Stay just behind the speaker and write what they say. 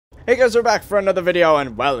Hey guys, we're back for another video,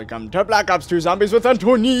 and welcome to Black Ops 2 Zombies with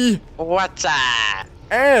Anthony! What's up?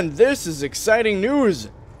 And this is exciting news!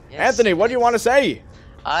 Yes, Anthony, what do you want to say?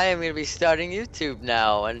 I am going to be starting YouTube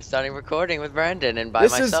now, and starting recording with Brandon, and by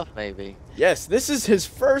myself maybe. Yes, this is his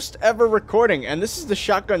first ever recording, and this is the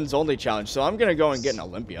Shotguns Only Challenge, so I'm gonna go and get an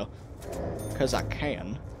Olympia. Because I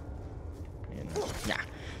can. Yeah.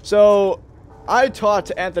 So, I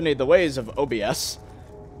taught Anthony the ways of OBS,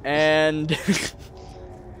 and...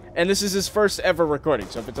 and this is his first ever recording,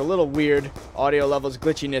 so if it's a little weird, audio levels,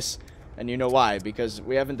 glitchiness, and you know why, because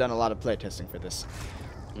we haven't done a lot of playtesting for this.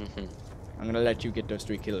 I'm gonna let you get those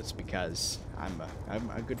 3 kills because I'm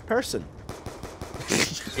a good person.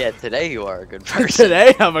 Yeah, today you are a good person.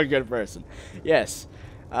 Today I'm a good person. Yes.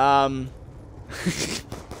 So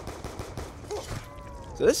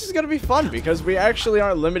this is gonna be fun because we actually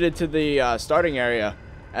aren't limited to the starting area,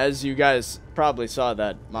 as you guys probably saw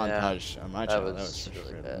that montage on my channel. That was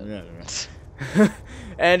really bad.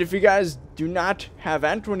 And if you guys do not have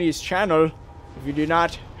Anthony's channel, if you do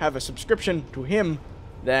not have a subscription to him,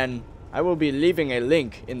 then I will be leaving a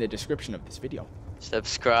link in the description of this video.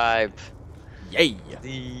 Subscribe. Yay!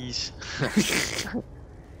 Please.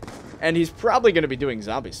 And he's probably going to be doing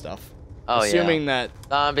zombie stuff. Oh, assuming that...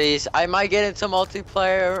 Zombies. I might get into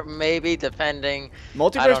multiplayer, maybe, depending.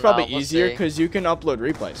 Multiplayer is probably we'll easier see. because you can upload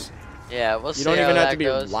replays. Yeah, we'll see. You don't even have to be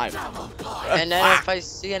goes. live. And then if I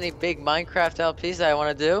see any big Minecraft LPs that I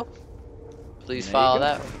want to do, please follow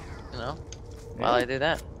that, you know, while I do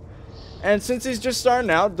that. And since he's just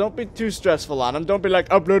starting out, don't be too stressful on him. Don't be like,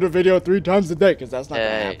 upload a video 3 times a day, because that's not going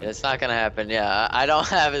to happen. It's not going to happen, yeah. I don't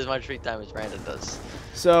have as much free time as Brandon does.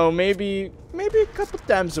 So maybe a couple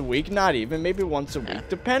times a week, not even, maybe once a week,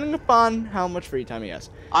 depending upon how much free time he has.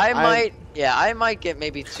 I might get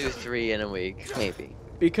maybe 2, 3 in a week, maybe.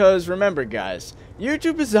 Because remember, guys,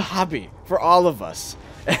 YouTube is a hobby for all of us.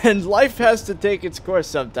 And life has to take its course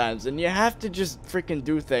sometimes, and you have to just freaking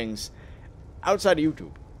do things outside of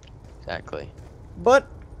YouTube. Exactly. But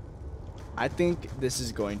I think this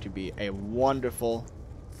is going to be a wonderful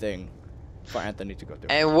thing for Anthony to go through.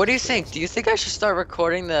 And what do you think? Do you think I should start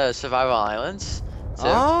recording the Survival Islands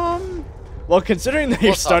too? Well, considering that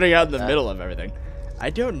you're starting out in the middle of everything,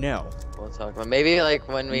 I don't know. We'll talk about maybe like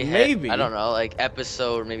when we hit, I don't know, like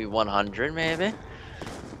episode maybe 100 maybe.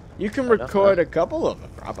 You can record a couple of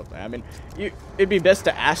them probably. I mean, it'd be best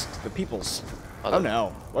to ask the peoples. Oh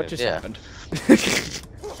no, what just happened?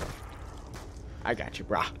 I got you,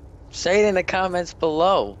 brah. Say it in the comments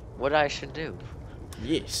below what I should do.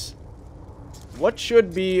 Yes. What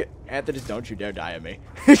should be Anthony's? Don't you dare die at me.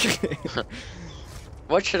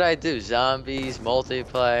 What should I do? Zombies,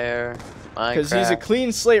 multiplayer, Minecraft? Because he's a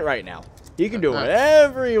clean slate right now. He can do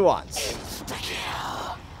whatever he wants.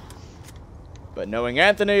 But knowing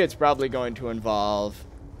Anthony, it's probably going to involve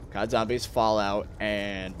COD Zombies, Fallout,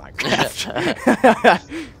 and Minecraft.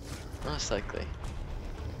 Most likely.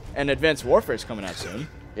 And Advanced Warfare is coming out soon.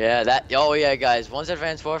 Yeah, oh yeah, guys. Once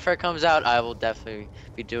Advanced Warfare comes out, I will definitely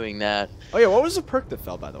be doing that. Oh yeah, what was the perk that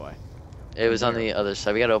fell, by the way? It was on the other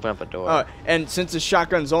side. We gotta open up a door. Oh, and since it's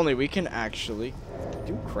shotguns only, we can actually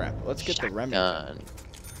do crap. Let's get the remnant.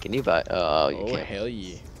 Can you buy? Oh, you can't. Oh hell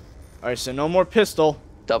yeah! All right, so no more pistol.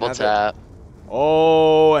 Double tap.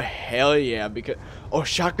 Oh hell yeah! Because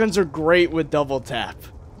shotguns are great with double tap.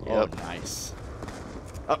 Yep. Oh nice.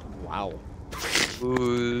 Oh wow.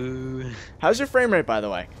 Ooh. How's your frame rate, by the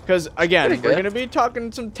way? Because again, we're gonna be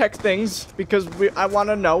talking some tech things because I want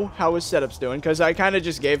to know how his setup's doing. Because I kind of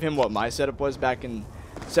just gave him what my setup was back in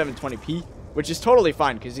 720p, which is totally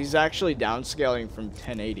fine because he's actually downscaling from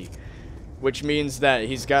 1080, which means that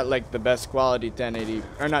he's got like the best quality 1080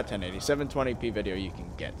 or not 1080, 720p video you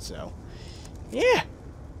can get. So, yeah,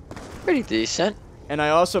 Pretty decent. And I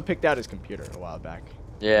also picked out his computer a while back.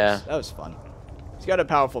 Yeah. That was fun. He's got a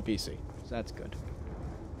powerful PC, so that's good.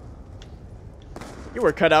 You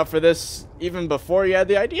were cut out for this even before you had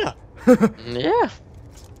the idea. Yeah,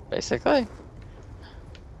 basically.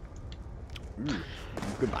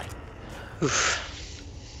 Goodbye. Oof.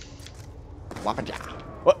 Wapaja.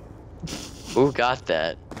 What? Who got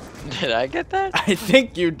that? Did I get that? I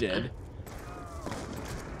think you did.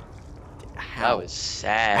 How? That was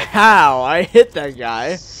sad. How? I hit that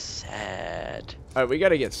guy. Sad. Alright, we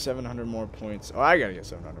gotta get 700 more points. Oh, I gotta get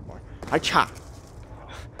 700 more. Acha.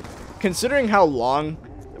 Considering how long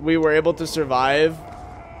we were able to survive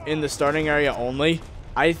in the starting area only,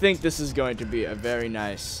 I think this is going to be a very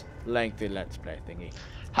nice, lengthy Let's Play thingy.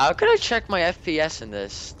 How can I check my FPS in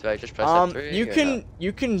this? Do I just press F3?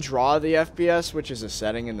 You can draw the FPS, which is a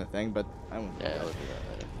setting in the thing, but I won't. Yeah, I'll do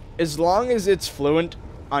that later. As long as it's fluent,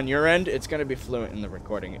 on your end, it's going to be fluent in the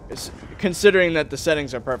recording, considering that the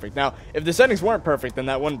settings are perfect. Now, if the settings weren't perfect, then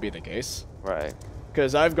that wouldn't be the case. Right.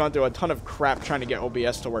 Because I've gone through a ton of crap trying to get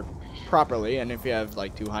OBS to work properly, and if you have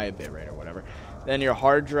like too high a bitrate or whatever, then your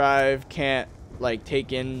hard drive can't like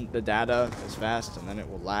take in the data as fast, and then it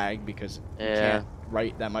will lag because you can't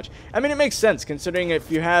write that much. I mean, it makes sense considering if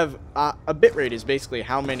you have a bitrate is basically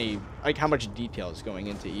how much detail is going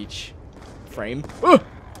into each frame. Ugh!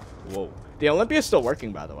 Whoa. The Olympia's still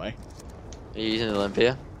working, by the way. Are you using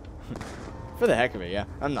Olympia? For the heck of it, yeah.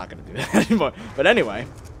 I'm not going to do that anymore. But anyway,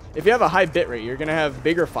 if you have a high bitrate, you're going to have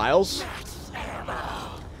bigger files.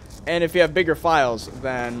 And if you have bigger files,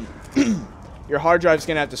 then your hard drive's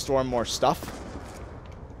going to have to store more stuff.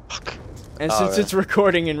 And since it's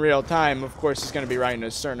recording in real time, of course, it's going to be writing a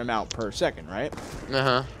certain amount per second, right?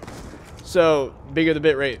 Uh-huh. So, bigger the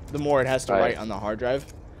bitrate, the more it has to write on the hard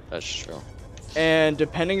drive. That's true. And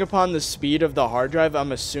depending upon the speed of the hard drive,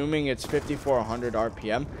 I'm assuming it's 5400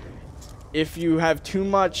 RPM. If you have too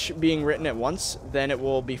much being written at once, then it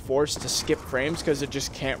will be forced to skip frames because it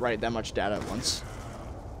just can't write that much data at once.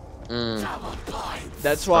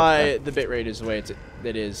 That's why the bitrate is the way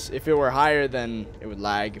it is. If it were higher, then it would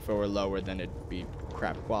lag. If it were lower, then it'd be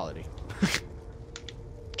crap quality.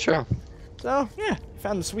 Sure. So, yeah,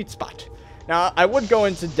 found the sweet spot. Now, I would go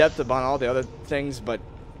into depth about all the other things, but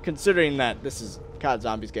considering that this is COD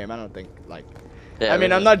Zombies game, I don't think, like... Yeah, I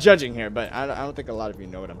mean, I'm not judging here, but I don't think a lot of you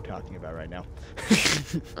know what I'm talking about right now.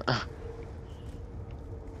 I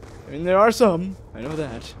mean, there are some. I know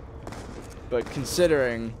that. But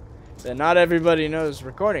considering that not everybody knows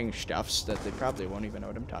recording stuffs, that they probably won't even know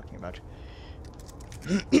what I'm talking about.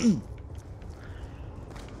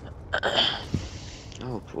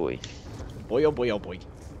 Oh, boy. Boy, oh, boy, oh, boy.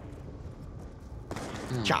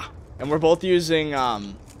 Cha. And we're both using,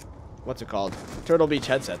 what's it called? Turtle Beach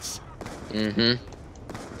headsets.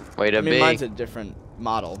 Mm-hmm. Way to I mean, be. mine's a different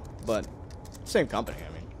model, but same company,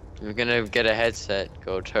 I mean. If you're gonna get a headset,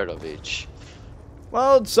 go Turtle Beach.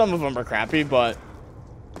 Well, some of them are crappy, but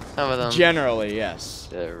some of them generally, yes.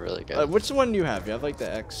 They're really good. Which one do you have? You have like the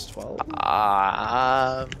X12?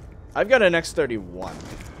 I've got an X31.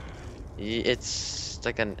 It's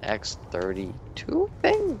like an X32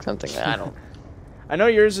 thing? Something I don't... I know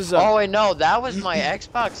yours is a... Oh, wait, no, that was my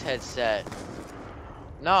Xbox headset.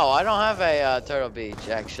 No, I don't have a Turtle Beach,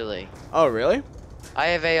 actually. Oh, really? I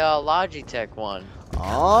have a Logitech one.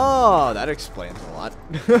 Oh, that explains a lot.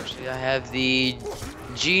 Actually, I have the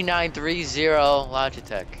G930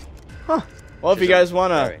 Logitech. Huh. Well, if you guys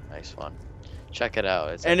want to... Very nice one. Check it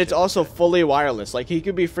out. It's also fully wireless. Like, he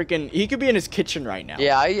could be in his kitchen right now.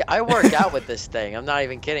 Yeah, I work out with this thing. I'm not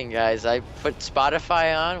even kidding, guys. I put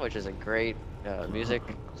Spotify on, which is a great music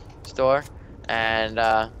store, and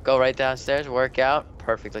go right downstairs, work out,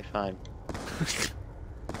 perfectly fine. It's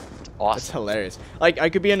awesome. That's hilarious. Like, I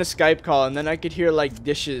could be in a Skype call, and then I could hear, like,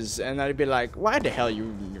 dishes, and I'd be like, why the hell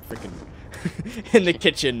you're freaking in the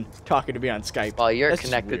kitchen talking to me on Skype? Well, you're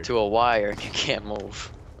connected to a wire, and you can't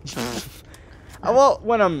move. Well,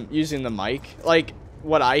 when I'm using the mic, like,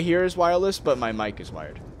 what I hear is wireless, but my mic is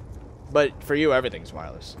wired. But for you, everything's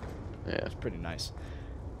wireless. Yeah. It's pretty nice.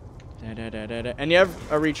 And you have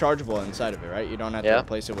a rechargeable inside of it, right? You don't have to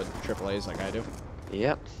replace it with AAAs like I do.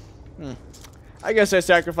 Yep. I guess I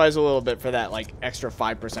sacrifice a little bit for that, like, extra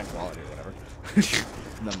 5% quality or whatever.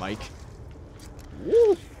 In the mic.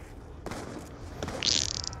 Woo!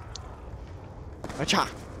 Acha!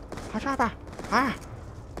 Acha! Ah!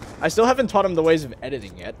 I still haven't taught him the ways of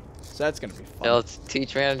editing yet, so that's gonna be fun. Yeah, let's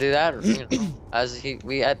teach me how to do that,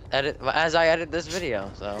 as I edit this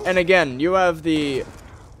video. So. And again, you have the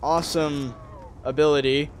awesome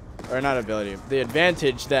ability, or not ability, the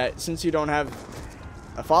advantage that since you don't have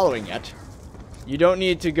a following yet, you don't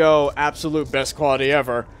need to go absolute best quality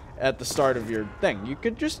ever at the start of your thing. You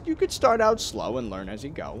could start out slow and learn as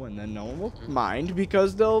you go, and then no one will mind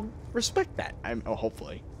because they'll respect that.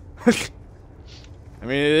 Hopefully. I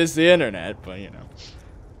mean, it is the internet, but you know.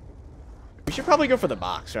 We should probably go for the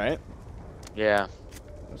box, right? Yeah.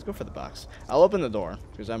 Let's go for the box. I'll open the door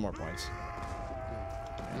because I have more points.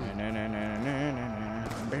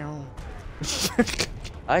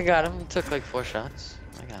 I got him. Took like 4 shots.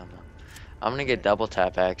 I got him. I'm gonna get double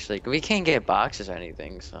tap actually. We can't get boxes or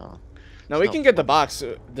anything, so. No, we can get the box.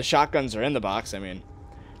 The shotguns are in the box. I mean,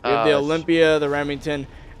 we have the Olympia, the Remington,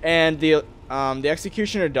 and the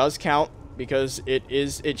Executioner does count because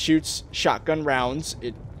it shoots shotgun rounds.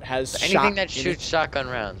 It has anything that shoots shotgun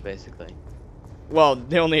rounds, basically. Well,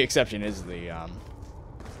 the only exception is the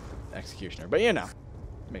Executioner, but you know,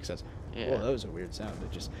 makes sense. Yeah. Whoa, that was a weird sound.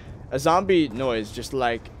 It just a zombie noise, just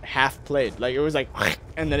like half played. Like it was like,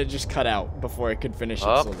 and then it just cut out before it could finish its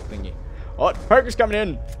little thingy. Oh, Parker's coming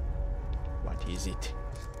in. What is it?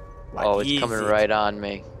 What it's is coming it? right on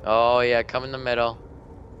me. Oh yeah, come in the middle.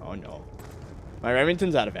 Oh no, my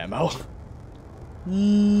Remington's out of ammo.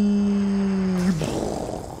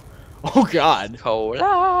 Oh god.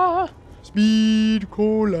 Cola. Speed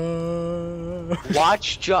cola.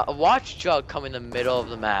 Watch Jug come in the middle of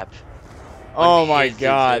the map. Oh my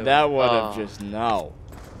god, too. that would have just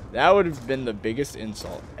that would have been the biggest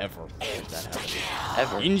insult ever. If that happened.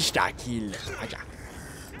 Ever. Insta kill.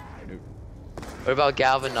 What about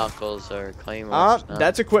Galvin Knuckles or Claymores? No.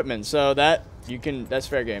 That's equipment, so that's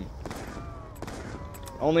fair game.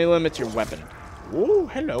 Only limits your weapon. Ooh,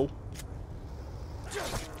 hello.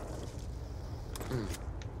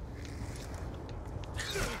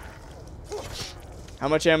 How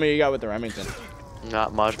much ammo you got with the Remington?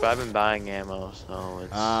 Not much, but I've been buying ammo, so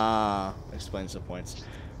it's... explains the points.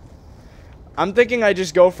 I'm thinking I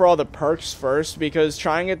just go for all the perks first, because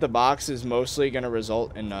trying at the box is mostly going to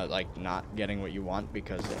result in like not getting what you want,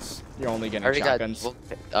 because you're only getting shotguns.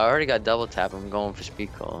 I already got double tap. I'm going for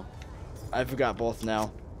speed call. I've got both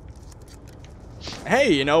now.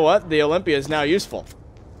 Hey, you know what? The Olympia is now useful.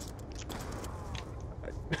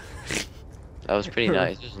 That was pretty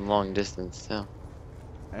nice. It was a long distance too.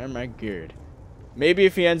 Oh my god. Maybe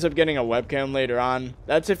if he ends up getting a webcam later on,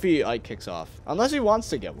 that's if he like kicks off. Unless he wants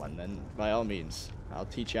to get one, then by all means, I'll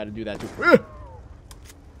teach you how to do that too.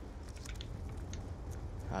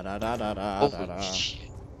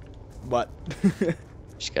 What?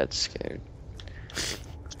 Just got scared.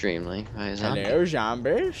 Extremely. By a zombie. Hello,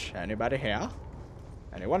 zombies. Anybody here?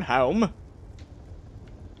 Anyone home?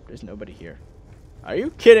 There's nobody here. Are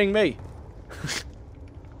you kidding me?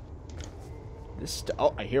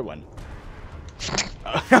 Oh, I hear one.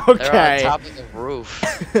 Okay. They're on top of the roof.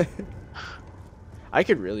 I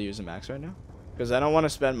could really use a max right now, because I don't want to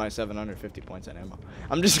spend my 750 points on ammo.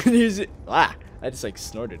 I'm just gonna use it. I just like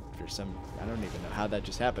snorted for some. I don't even know how that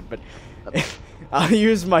just happened, but I'll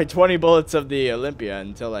use my 20 bullets of the Olympia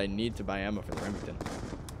until I need to buy ammo for the Remington.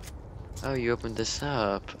 Oh, you opened this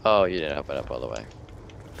up. Oh, you didn't open it up all the way.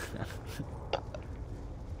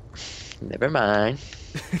 Never mind.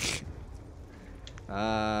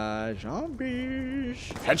 Zombies.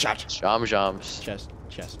 Headshot. Joms.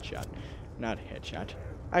 Chest shot. Not headshot.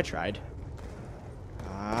 I tried.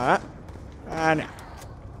 No.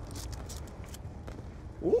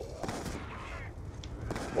 Ooh.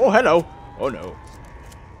 Oh, hello. Oh, no.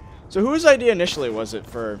 So whose idea initially was it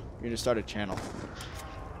for you to start a channel?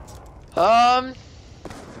 I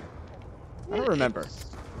don't remember.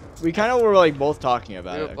 We kind of were like both talking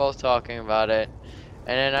about it. We were both talking about it.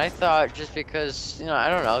 And then I thought, just because, you know, I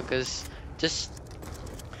don't know,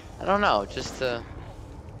 just to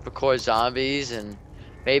record zombies and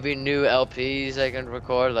maybe new LPs I can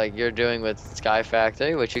record, like you're doing with Sky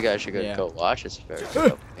Factory, which you guys should go watch. It's very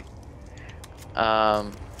good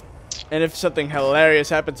LP. And if something hilarious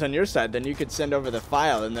happens on your side, then you could send over the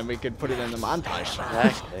file, and then we could put it in the montage.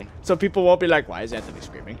 Exactly. So people won't be like, why is Anthony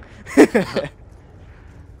screaming?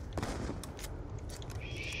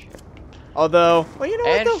 Although, well, you know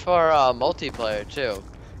what, though? And for multiplayer, too.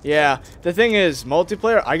 Yeah, the thing is,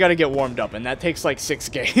 multiplayer, I gotta get warmed up, and that takes like 6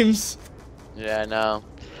 games. Yeah, I know.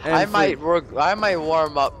 And I might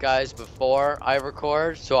warm up, guys, before I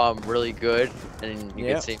record, so I'm really good, and you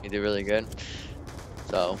can see me do really good.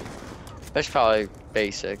 So, that's probably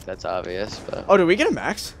basic, that's obvious, but... Oh, did we get a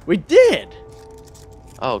max? We did!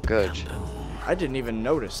 Oh, good. I didn't even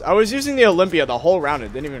notice. I was using the Olympia the whole round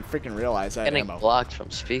and didn't even freaking realize I had Getting ammo. blocked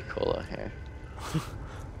from Speed Cola here.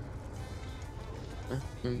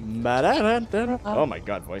 Oh my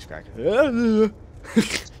god, voice crack.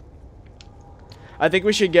 I think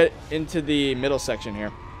we should get into the middle section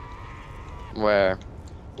here. Where?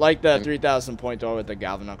 Like the 3,000 point door with the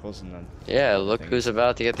Galvin Knuckles and then... Yeah, look who's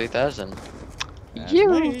about to get 3,000.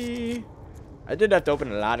 You! I did have to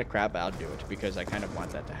open a lot of crap, but I'll do it because I kind of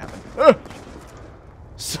want that to happen.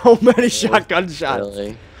 So many shotgun shots.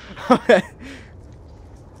 Really?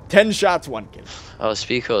 10 shots, 1 kill. Oh,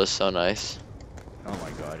 Speed Cola is so nice. Oh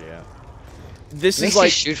my god, yeah. This Makes is like...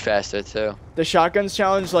 you shoot faster, too. The shotguns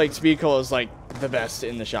challenge, like, Speed Cola is like the best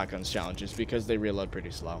in the shotguns challenges because they reload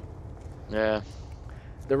pretty slow. Yeah.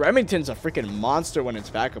 The Remington's a freaking monster when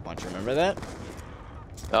it's Pack-a-Punch, remember that?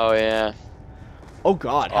 Oh, yeah. Oh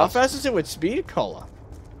god, how fast is it with Speed Cola?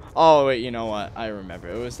 Oh wait, you know what? I remember.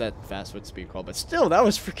 It was that fast with Speed Cola, but still, that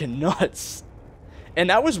was freaking nuts. And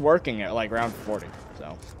that was working at like round 40,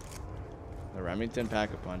 so. The Remington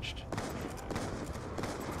Pack-a-Punched.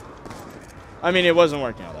 I mean, it wasn't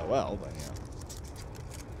working out that well, but yeah.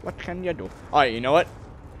 What can you do? Alright, you know what?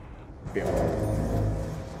 Beer.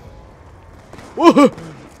 Whoa!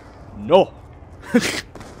 No!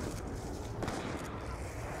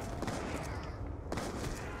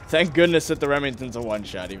 Thank goodness that the Remington's a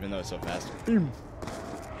one-shot, even though it's so fast.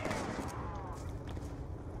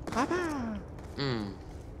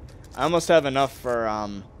 I almost have enough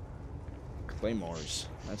for, Claymores.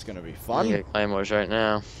 That's gonna be fun. I'm gonna get Claymores right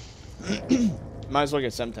now. Might as well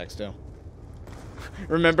get Semtex, too.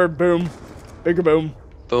 Remember? Boom. Bigger boom.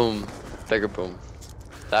 Boom. Bigger boom.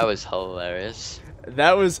 That was hilarious.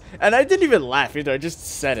 That was... And I didn't even laugh either. I just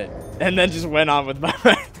said it. And then just went on with my...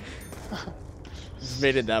 Just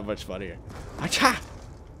made it that much funnier. Acha!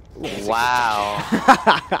 Wow.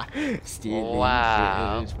 Stealing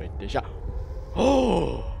Wow. pills with the shot.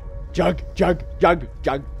 Oh! Jug, jug, jug,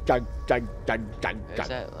 jug, jug, jug, jug, jug, Where's jug.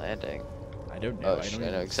 that landing? I don't know. Oh shit,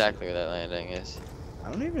 I know exactly where that landing is.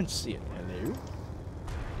 I don't even see it. Hello?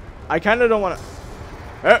 I kind of don't want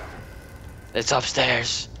to... It's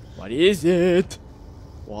upstairs. What is it?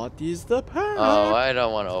 What is the pack? Oh, I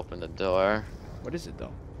don't want to open the door. What is it,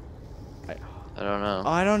 though? I don't know.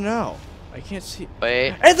 I don't know. I can't see.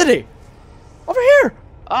 Wait. Anthony! Over here!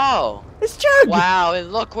 Oh! It's Jug! Wow,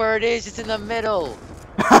 and look where it is. It's in the middle.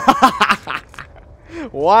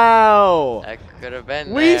 Wow! That could have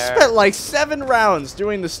been We there. spent like 7 rounds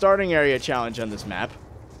doing the starting area challenge on this map.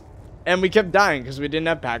 And we kept dying because we didn't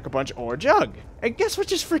have Pack-a-Punch or Jug. And guess what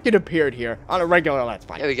just freaking appeared here on a regular Let's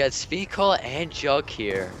Play? Yeah, we got Speed Cola and Jug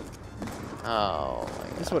here. Oh my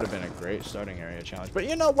god. This would have been a great starting area challenge. But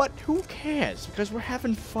you know what? Who cares? Because we're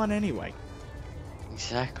having fun anyway.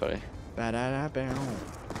 Exactly. Ba-da-da-bow.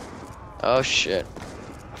 Oh shit.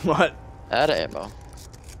 What? Out of ammo.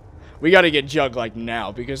 We gotta get Jug like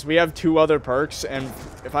now because we have 2 other perks, and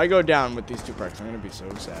if I go down with these 2 perks, I'm gonna be so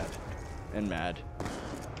sad and mad.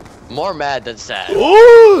 More mad than sad.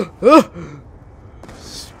 Oh!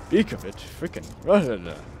 Speak of it, freaking.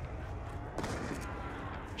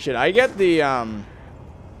 Should I get the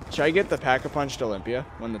Should I get the Pack-a-Punch to Olympia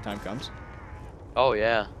when the time comes? Oh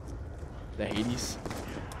yeah. The Hades.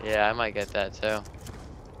 Yeah, I might get that too.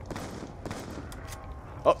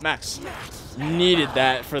 Oh, Max. Needed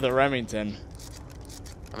that for the Remington.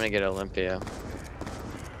 I'm gonna get Olympia.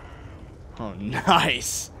 Oh,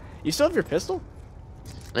 nice. You still have your pistol?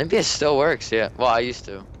 Olympia still works, yeah. Well, I used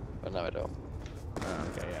to, but now I don't. Oh,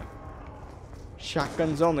 okay, yeah.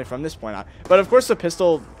 Shotguns only from this point on. But of course the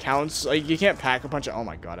pistol counts. Like, you can't Pack-a-Punch it. Oh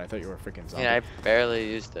my god, I thought you were a freaking zombie. Yeah, I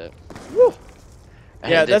barely used it. Woo. I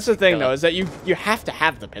Yeah, had that's to the thing go. though, is that you have to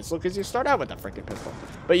have the pistol because you start out with a freaking pistol.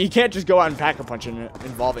 But you can't just go out and Pack-a-Punch and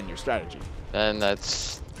involve in your strategy. And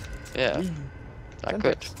that's, yeah, not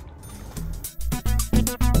good.